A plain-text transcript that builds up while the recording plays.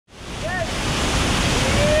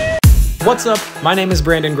What's up? My name is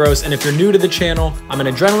Brandon Gross, and if you're new to the channel, I'm an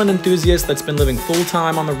adrenaline enthusiast that's been living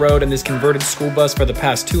full-time on the road in this converted school bus for the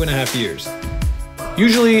past 2.5 years.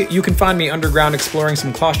 Usually, you can find me underground exploring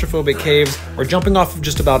some claustrophobic caves or jumping off of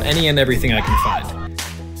just about any and everything I can find.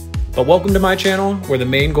 But welcome to my channel, where the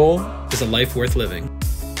main goal is a life worth living.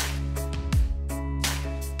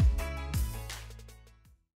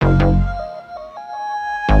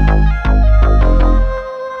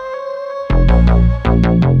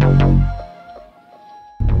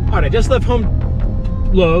 I just left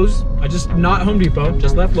Lowe's. Not Home Depot,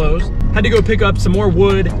 just left Lowe's. Had to go pick up some more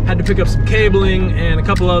wood, had to pick up some cabling, and a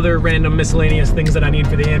couple other random miscellaneous things that I need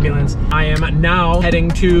for the ambulance. I am now heading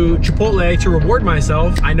to Chipotle to reward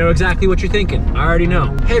myself. I know exactly what you're thinking. I already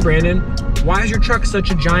know. Hey Brandon, why is your truck such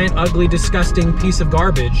a giant, ugly, disgusting piece of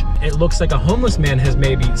garbage? It looks like a homeless man has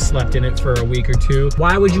maybe slept in it for a week or two.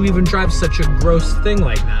 Why would you even drive such a gross thing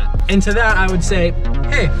like that? And to that I would say,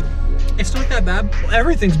 hey, it's not that bad. Well,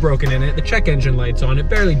 everything's broken in it. The check engine light's on. It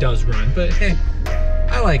barely does run, but hey,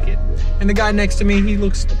 I like it. And the guy next to me, he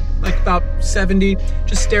looks like about 70,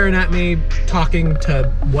 just staring at me, talking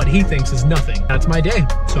to what he thinks is nothing. That's my day.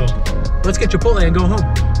 So let's get Chipotle and go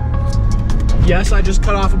home. Yes, I just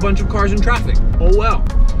cut off a bunch of cars in traffic. Oh well,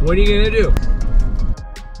 what are you gonna do?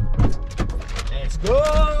 Let's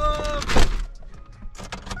go!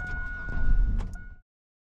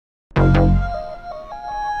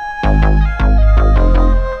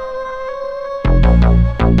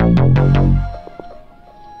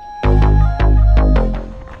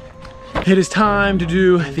 It is time to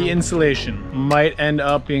do the insulation. Might end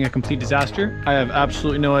up being a complete disaster. I have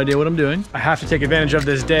absolutely no idea what I'm doing. I have to take advantage of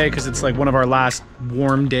this day because it's like one of our last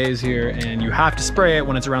warm days here, and you have to spray it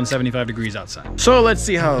when it's around 75 degrees outside. So let's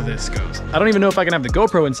see how this goes. I don't even know if I can have the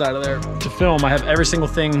GoPro inside of there to film. I have every single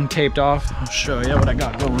thing taped off. I'll show you what I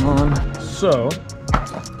got going on. So,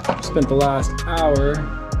 spent the last hour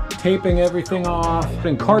taping everything off,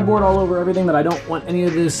 putting cardboard all over everything that I don't want any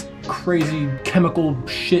of this crazy chemical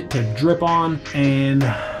shit to drip on, and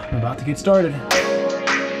I'm about to get started.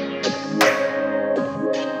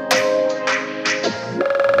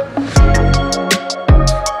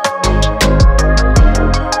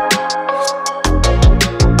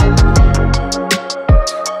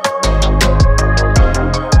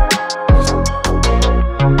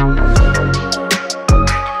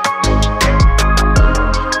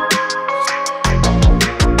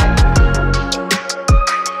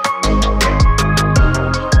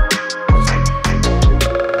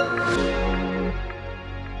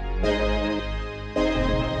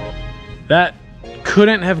 That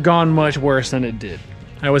couldn't have gone much worse than it did.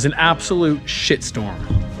 That was an absolute shitstorm.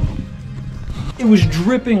 It was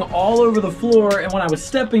dripping all over the floor, and when I was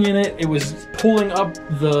stepping in it, it was pulling up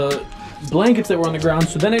the blankets that were on the ground,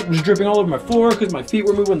 so then it was dripping all over my floor because my feet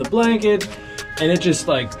were moving the blankets, and it just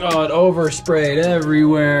like, oh, it oversprayed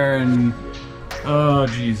everywhere, and oh,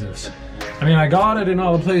 Jesus. I mean, I got it in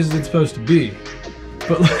all the places it's supposed to be,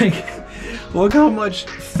 but like, look how much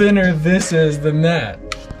thinner this is than that.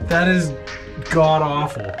 That is god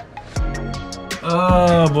awful.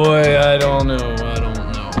 Oh boy, I don't know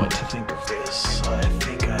what to think of this. I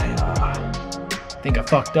think I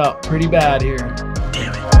fucked up pretty bad here.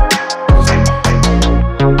 Damn it.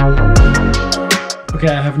 Okay,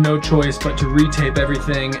 I have no choice but to retape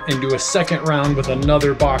everything and do a second round with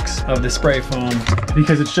another box of the spray foam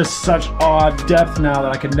because it's just such odd depth now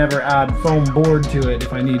that I could never add foam board to it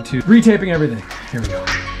if I need to. Retaping everything. Here we go.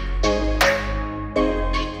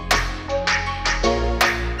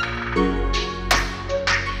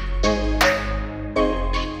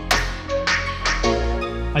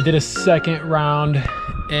 I did a second round,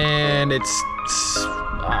 and it's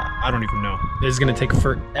I don't even know. This is gonna take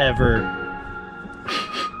forever.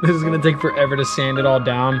 This is gonna take forever to sand it all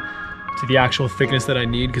down to the actual thickness that I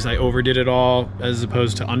need because I overdid it all as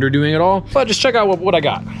opposed to underdoing it all. But just check out what I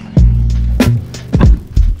got.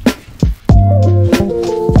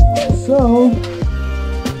 So,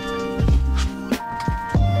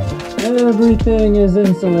 everything is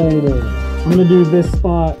insulated. I'm gonna do this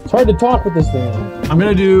spot. It's hard to talk with this thing on. I'm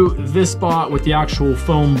gonna do this spot with the actual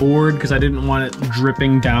foam board because I didn't want it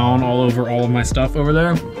dripping down all over all of my stuff over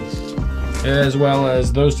there. As well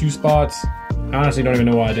as those two spots. I honestly don't even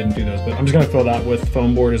know why I didn't do those, but I'm just gonna fill that with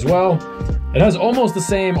foam board as well. It has almost the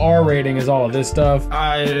same R rating as all of this stuff.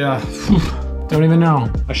 I don't even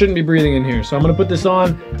know. I shouldn't be breathing in here. So I'm gonna put this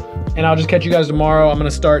on and I'll just catch you guys tomorrow. I'm gonna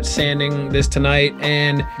start sanding this tonight,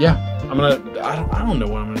 and yeah, I don't know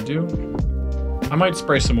what I'm gonna do. I might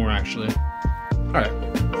spray some more actually. All right.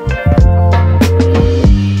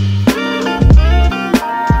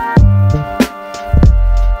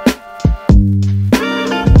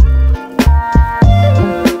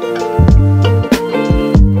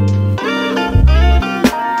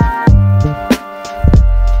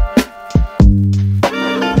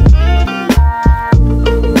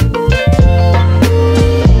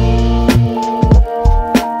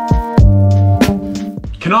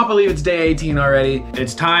 believe it's day 18 already.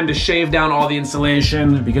 It's time to shave down all the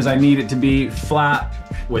insulation because I need it to be flat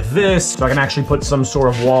with this so I can actually put some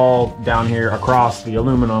sort of wall down here across the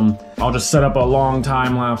aluminum. I'll just set up a long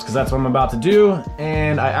time lapse because that's what I'm about to do.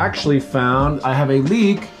 And I actually found I have a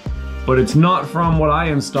leak, but it's not from what I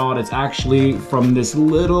installed. It's actually from this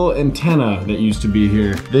little antenna that used to be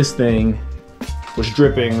here. This thing was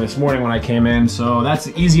dripping this morning when I came in, so that's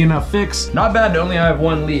an easy enough fix. Not bad to only have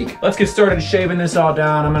one leak. Let's get started shaving this all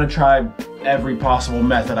down. I'm gonna try every possible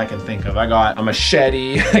method I can think of. I got a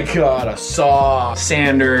machete, I got a saw,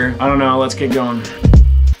 sander. I don't know, let's get going.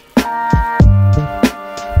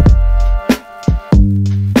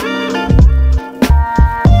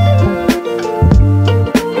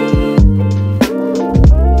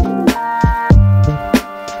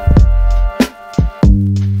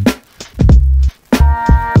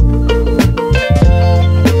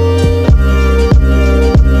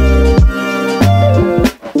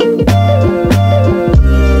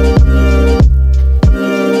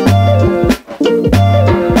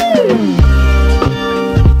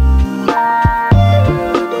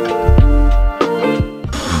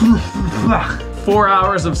 4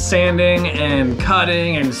 hours of sanding and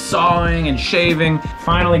cutting and sawing and shaving.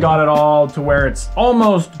 Finally got it all to where it's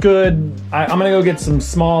almost good. I'm gonna go get some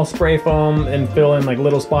small spray foam and fill in like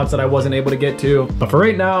little spots that I wasn't able to get to. But for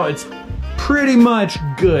right now, it's pretty much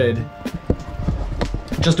good.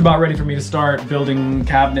 Just about ready for me to start building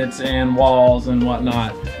cabinets and walls and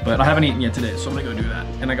whatnot. But I haven't eaten yet today, so I'm gonna go do that.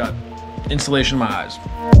 And I got insulation in my eyes.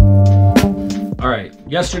 All right,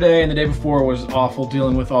 yesterday and the day before was awful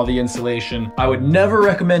dealing with all the insulation. I would never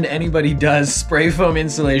recommend anybody does spray foam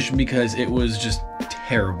insulation because it was just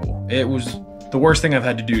terrible. It was the worst thing I've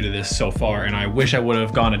had to do to this so far, and I wish I would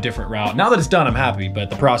have gone a different route. Now that it's done, I'm happy, but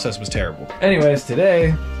the process was terrible. Anyways,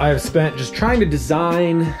 today I have spent just trying to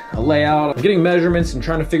design a layout. I'm getting measurements and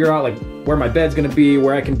trying to figure out like where my bed's gonna be,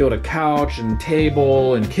 where I can build a couch and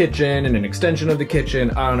table and kitchen and an extension of the kitchen.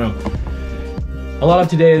 I don't know. A lot of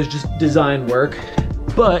today is just design work,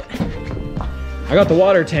 but I got the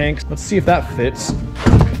water tank. Let's see if that fits.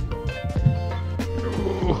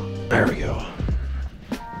 Ooh, there we go.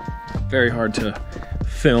 Very hard to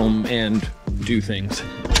film and do things.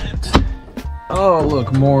 Oh,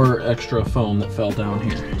 look, more extra foam that fell down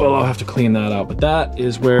here. Well, I'll have to clean that out, but that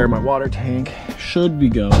is where my water tank should be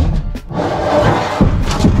going.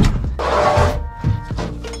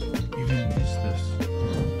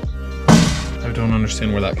 I don't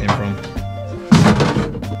understand where that came from.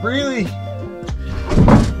 Really?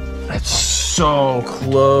 That's so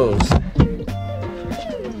close.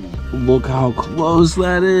 Look how close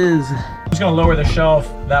that is. I'm just gonna lower the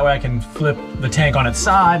shelf. That way I can flip the tank on its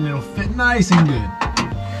side and it'll fit nice and good.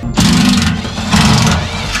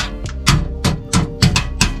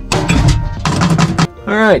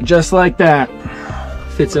 All right, just like that.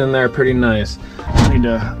 Fits in there pretty nice. I need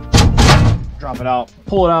to drop it out,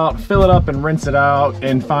 pull it out, fill it up and rinse it out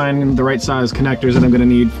and find the right size connectors that I'm gonna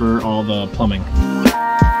need for all the plumbing.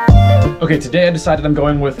 Okay, today I decided I'm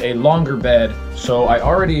going with a longer bed. So I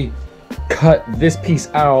already cut this piece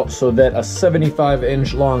out so that a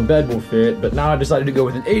 75-inch long bed will fit, but now I decided to go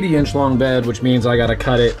with an 80-inch long bed, which means I gotta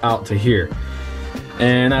cut it out to here.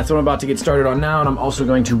 And that's what I'm about to get started on now, and I'm also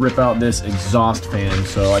going to rip out this exhaust fan,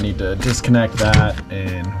 so I need to disconnect that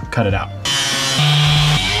and cut it out.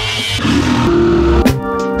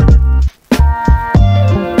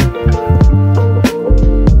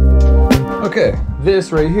 Okay,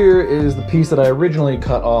 this right here is the piece that I originally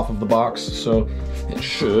cut off of the box, so it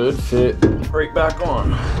should fit right back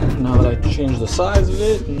on. Now that I changed the size of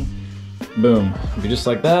it, and boom, it'll be just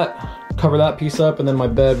like that. Cover that piece up, and then my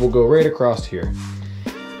bed will go right across here.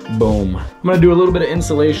 Boom. I'm gonna do a little bit of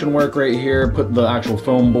insulation work right here, put the actual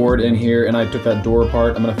foam board in here, and I took that door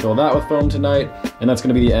apart. I'm gonna fill that with foam tonight, and that's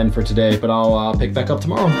gonna be the end for today, but I'll pick back up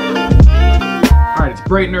tomorrow. All right, it's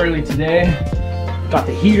bright and early today. Got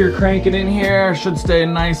the heater cranking in here, should stay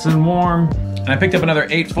nice and warm. And I picked up another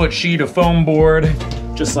 8-foot sheet of foam board,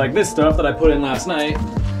 just like this stuff that I put in last night.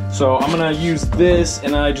 So I'm gonna use this,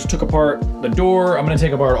 and I just took apart the door. I'm gonna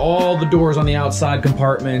take apart all the doors on the outside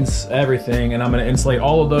compartments, everything, and I'm gonna insulate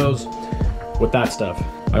all of those with that stuff.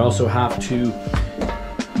 I also have to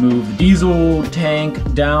move the diesel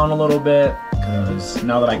tank down a little bit, because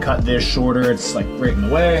now that I cut this shorter, it's like right in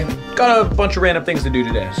the way. Got a bunch of random things to do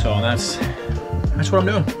today, so that's what I'm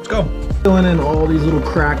doing. Let's go. Filling in all these little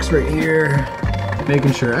cracks right here,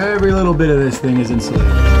 making sure every little bit of this thing is insulated.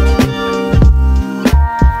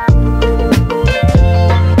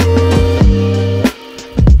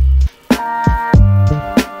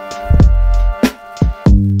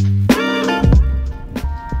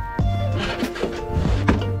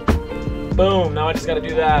 I just gotta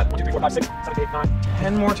do that 1, 2, 3, 4, 5, 6, 7, 8, 9,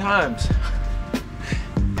 10 more times.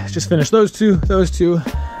 Just finished those two.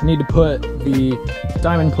 I need to put the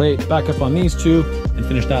diamond plate back up on these two and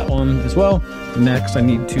finish that one as well. Next, I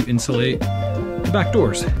need to insulate the back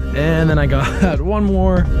doors. And then I got one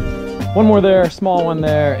more there, small one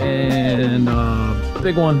there, and a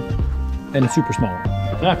big one, and a super small one.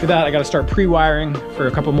 And after that, I gotta start pre-wiring for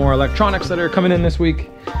a couple more electronics that are coming in this week.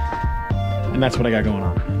 And that's what I got going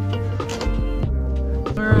on.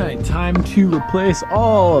 All right, time to replace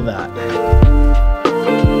all of that.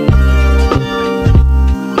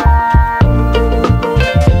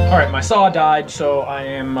 All right, my saw died, so I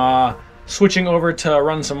am switching over to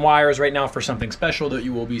run some wires right now for something special that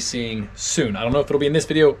you will be seeing soon. I don't know if it'll be in this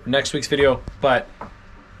video or next week's video, but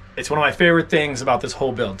it's one of my favorite things about this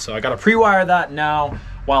whole build. So I gotta pre-wire that now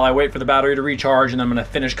while I wait for the battery to recharge, and then I'm gonna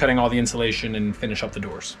finish cutting all the insulation and finish up the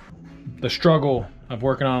doors. The struggle of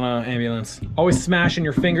working on an ambulance. Always smashing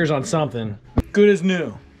your fingers on something. Good as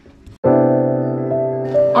new.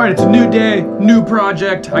 All right, it's a new day, new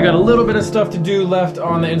project. I got a little bit of stuff to do left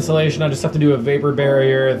on the insulation. I just have to do a vapor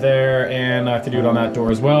barrier there, and I have to do it on that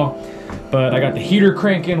door as well. But I got the heater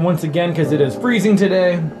cranking once again because it is freezing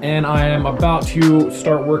today, and I am about to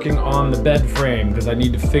start working on the bed frame because I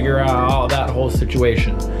need to figure out that whole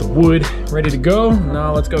situation. The wood ready to go.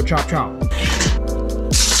 Now let's go chop chop.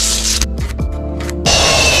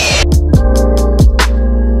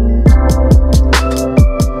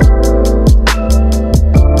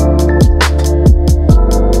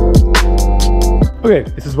 Okay,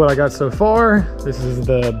 this is what I got so far. This is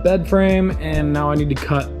the bed frame, and now I need to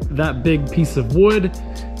cut that big piece of wood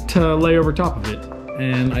to lay over top of it.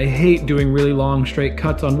 And I hate doing really long straight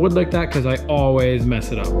cuts on wood like that because I always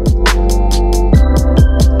mess it up.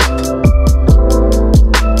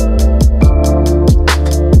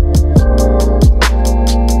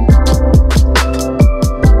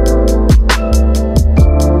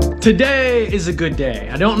 Today is a good day.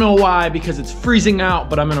 I don't know why, because it's freezing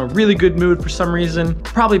out, but I'm in a really good mood for some reason.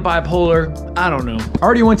 Probably bipolar, I don't know. I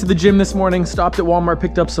already went to the gym this morning, stopped at Walmart,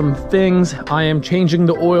 picked up some things. I am changing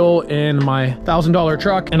the oil in my $1,000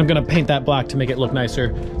 truck, and I'm gonna paint that black to make it look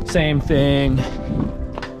nicer. Same thing.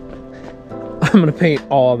 I'm gonna paint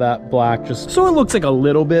all of that black just so it looks like a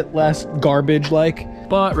little bit less garbage-like.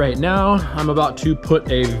 But right now, I'm about to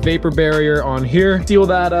put a vapor barrier on here, seal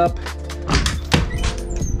that up.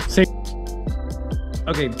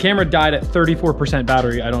 Okay, the camera died at 34%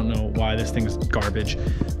 battery. I don't know why this thing's garbage.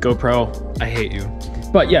 GoPro, I hate you.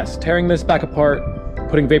 But yes, tearing this back apart,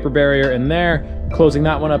 putting vapor barrier in there, closing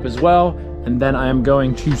that one up as well. And then I am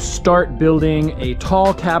going to start building a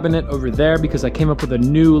tall cabinet over there because I came up with a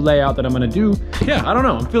new layout that I'm gonna do. Yeah, I don't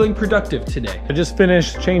know, I'm feeling productive today. I just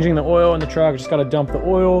finished changing the oil in the truck. I just gotta dump the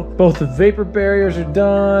oil. Both the vapor barriers are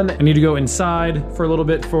done. I need to go inside for a little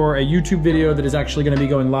bit for a YouTube video that is actually gonna be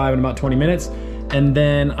going live in about 20 minutes. And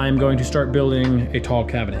then I'm going to start building a tall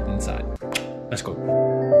cabinet inside. Let's go.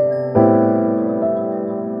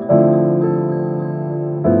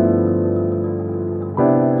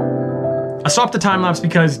 I stopped the time lapse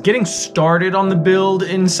because getting started on the build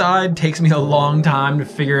inside takes me a long time to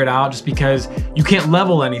figure it out, just because you can't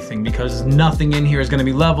level anything because nothing in here is gonna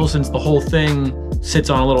be level since the whole thing sits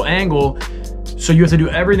on a little angle. So you have to do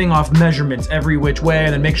everything off measurements every which way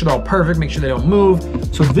and then make sure they're all perfect, make sure they don't move.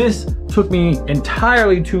 So this took me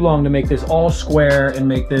entirely too long to make this all square and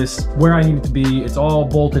make this where I need it to be. It's all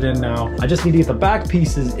bolted in now. I just need to get the back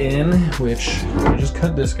pieces in, which I just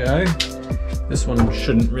cut this guy. This one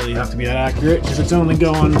shouldn't really have to be that accurate because it's only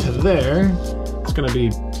going to there. It's gonna be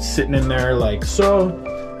sitting in there like so.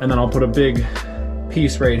 And then I'll put a big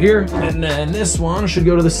piece right here. And then this one should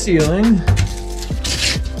go to the ceiling.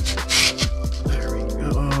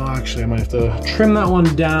 Actually, I might have to trim that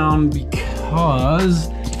one down because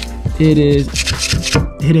it is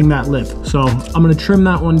hitting that lip. So I'm gonna trim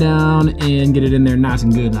that one down and get it in there nice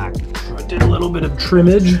and good. Like, I did a little bit of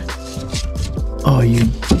trimmage. Oh, you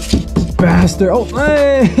bastard. Oh,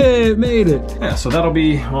 hey, it made it. Yeah, so that'll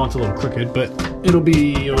be, well, it's a little crooked, but it'll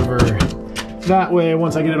be over that way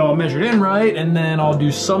once I get it all measured in right. And then I'll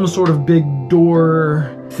do some sort of big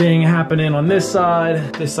door thing happening on this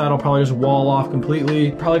side. This side I'll probably just wall off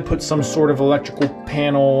completely. Probably put some sort of electrical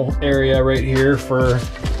panel area right here for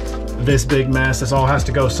this big mess. This all has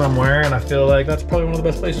to go somewhere, and I feel like that's probably one of the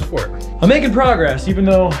best places for it. I'm making progress, even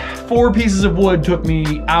though 4 pieces of wood took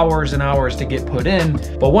me hours and hours to get put in.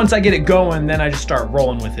 But once I get it going, then I just start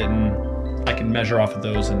rolling with it, and I can measure off of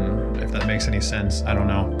those, and if that makes any sense, I don't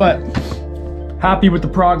know. But happy with the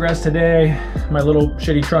progress today. My little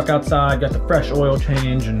shitty truck outside, got the fresh oil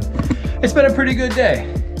change, and it's been a pretty good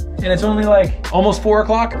day. And it's only like almost 4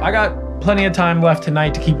 o'clock. I got plenty of time left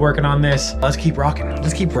tonight to keep working on this. Let's keep rocking.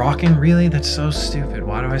 Let's keep rocking, really? That's so stupid.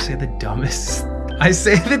 Why do I say the dumbest? I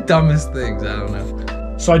say the dumbest things, I don't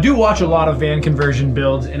know. So I do watch a lot of van conversion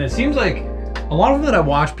builds, and it seems like a lot of them that I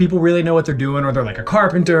watch, people really know what they're doing, or they're like a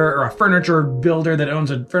carpenter or a furniture builder that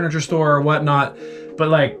owns a furniture store or whatnot. But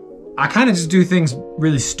like, I kind of just do things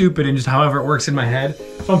really stupid and just however it works in my head.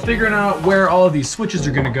 So I'm figuring out where all of these switches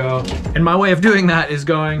are gonna go. And my way of doing that is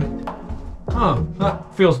going, oh,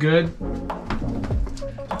 that feels good.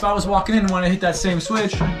 If I was walking in and want to hit that same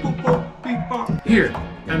switch, boop, boop, beep, bop, here.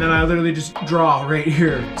 And then I literally just draw right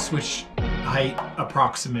here, switch height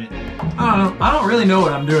approximate. I don't know, I don't really know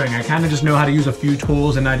what I'm doing. I kind of just know how to use a few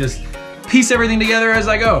tools, and I just piece everything together as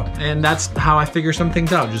I go. And that's how I figure some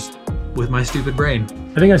things out, just with my stupid brain.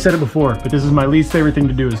 I think I said it before, but this is my least favorite thing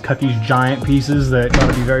to do, is cut these giant pieces that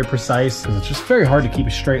gotta be very precise, because it's just very hard to keep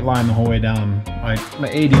a straight line the whole way down. My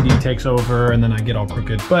ADD takes over and then I get all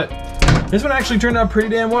crooked. But this one actually turned out pretty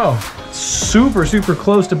damn well. Super, super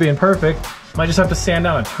close to being perfect. Might just have to sand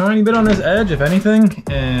down a tiny bit on this edge, if anything,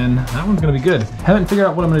 and that one's gonna be good. Haven't figured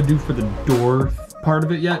out what I'm gonna do for the door part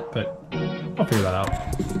of it yet, but I'll figure that out.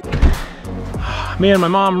 Me and my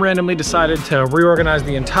mom randomly decided to reorganize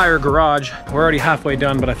the entire garage. We're already halfway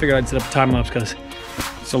done, but I figured I'd set up a time lapse because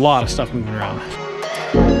it's a lot of stuff moving around.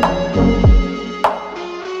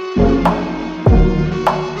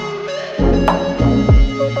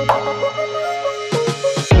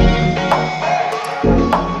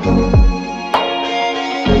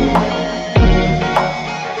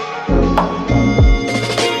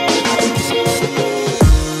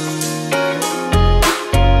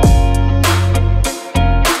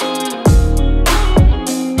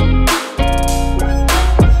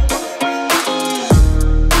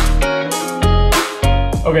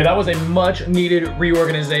 Okay, that was a much needed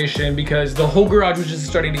reorganization because the whole garage was just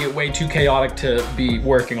starting to get way too chaotic to be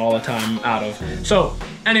working all the time out of. So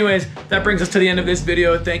anyways, that brings us to the end of this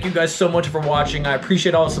video. Thank you guys so much for watching. I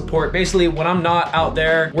appreciate all the support. Basically, when I'm not out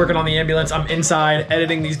there working on the ambulance, I'm inside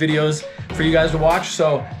editing these videos for you guys to watch.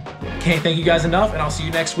 So can't thank you guys enough, and I'll see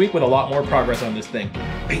you next week with a lot more progress on this thing.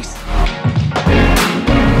 Peace.